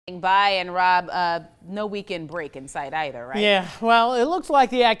by, and Rob, no weekend break in sight either, right? Yeah, well, it looks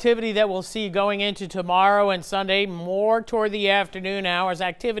like the activity that we'll see going into tomorrow and Sunday, more toward the afternoon hours.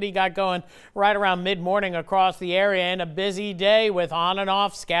 Activity got going right around mid-morning across the area, and a busy day with on and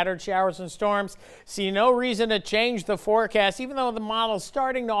off scattered showers and storms. See no reason to change the forecast, even though the model's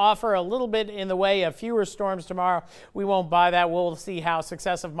starting to offer a little bit in the way of fewer storms tomorrow. We won't buy that. We'll see how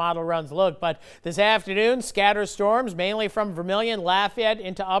successive model runs look. But this afternoon, scattered storms mainly from Vermilion, Lafayette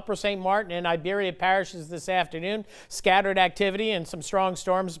into Upper St. Martin and Iberia parishes this afternoon. Scattered activity and some strong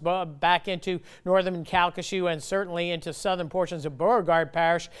storms back into northern Calcasieu and certainly into southern portions of Beauregard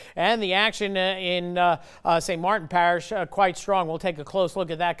Parish. And the action in St. Martin Parish quite strong. We'll take a close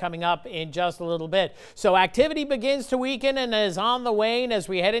look at that coming up in just a little bit. So activity begins to weaken and is on the wane as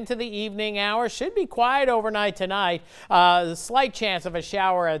we head into the evening hours. Should be quiet overnight tonight. A slight chance of a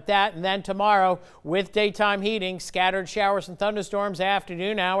shower at that. And then tomorrow with daytime heating, scattered showers and thunderstorms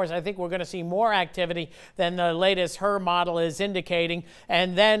afternoon hours. I think we're going to see more activity than the latest HRRR model is indicating.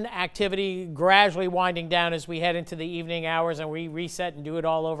 And then activity gradually winding down as we head into the evening hours and we reset and do it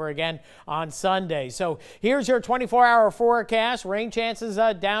all over again on Sunday. So here's your 24-hour forecast. Rain chances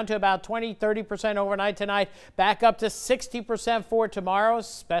down to about 20-30% overnight tonight, back up to 60% for tomorrow,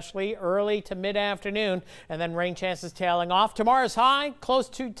 especially early to mid-afternoon, and then rain chances tailing off. Tomorrow's high close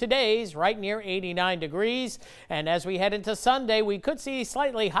to today's, right near 89 degrees. And as we head into Sunday, we could see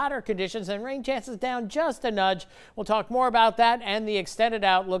slightly hotter conditions and rain chances down just a nudge. We'll talk more about that and the extended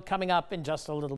outlook coming up in just a little bit.